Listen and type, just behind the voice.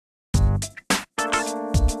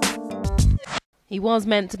He was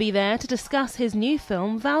meant to be there to discuss his new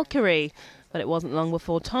film, Valkyrie, but it wasn't long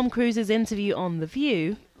before Tom Cruise's interview on The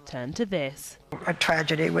View turned to this. A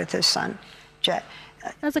tragedy with his son, Jett.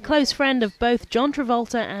 As a close friend of both John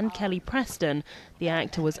Travolta and Kelly Preston, the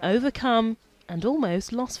actor was overcome and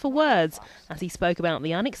almost lost for words as he spoke about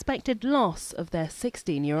the unexpected loss of their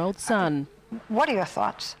 16-year-old son. What are your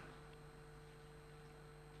thoughts?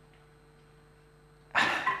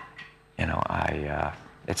 You know,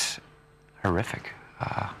 it's horrific.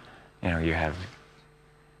 You have,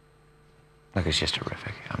 look, it's just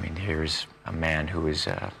horrific. I mean, here's a man who is,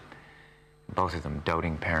 both of them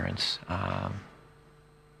doting parents,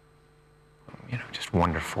 just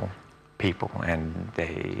wonderful people, and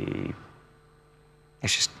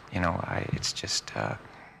it's just, it's just...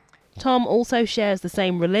 Tom also shares the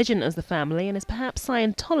same religion as the family and is perhaps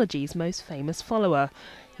Scientology's most famous follower.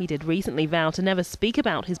 He did recently vow to never speak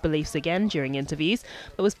about his beliefs again during interviews,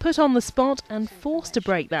 but was put on the spot and forced to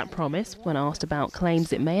break that promise when asked about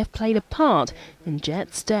claims it may have played a part in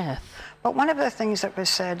Jett's death. But one of the things that was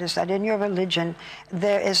said is that in your religion,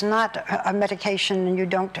 there is not a medication, and you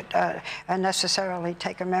don't necessarily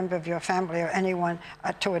take a member of your family or anyone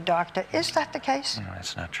to a doctor. Is that the case? No,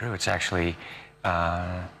 that's not true. It's actually,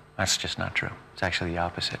 that's just not true. It's actually the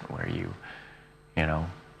opposite, where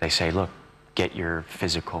they say, look, get your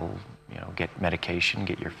physical, get medication,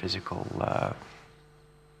 get your physical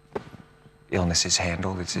illnesses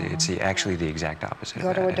handled. It's actually the exact opposite.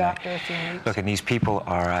 Go to a doctor if you need. Look, and these people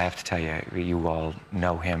are, I have to tell you, you all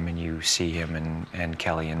know him and you see him and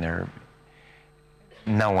Kelly, and they're,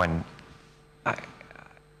 no one, I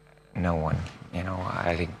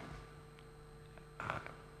think,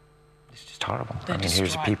 it's just horrible. I mean,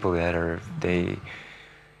 here's people that are, I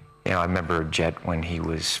remember Jett when he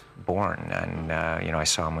was born, and I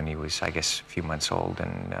saw him when he was, I guess, a few months old,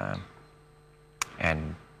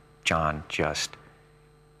 and John just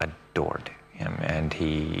adored him, and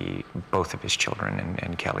both of his children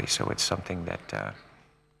and Kelly. So it's something that.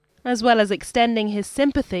 As well as extending his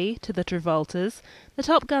sympathy to the Travoltas, the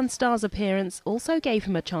Top Gun star's appearance also gave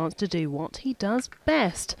him a chance to do what he does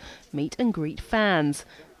best: meet and greet fans.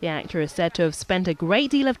 The actor is said to have spent a great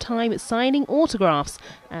deal of time signing autographs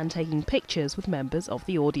and taking pictures with members of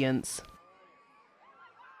the audience.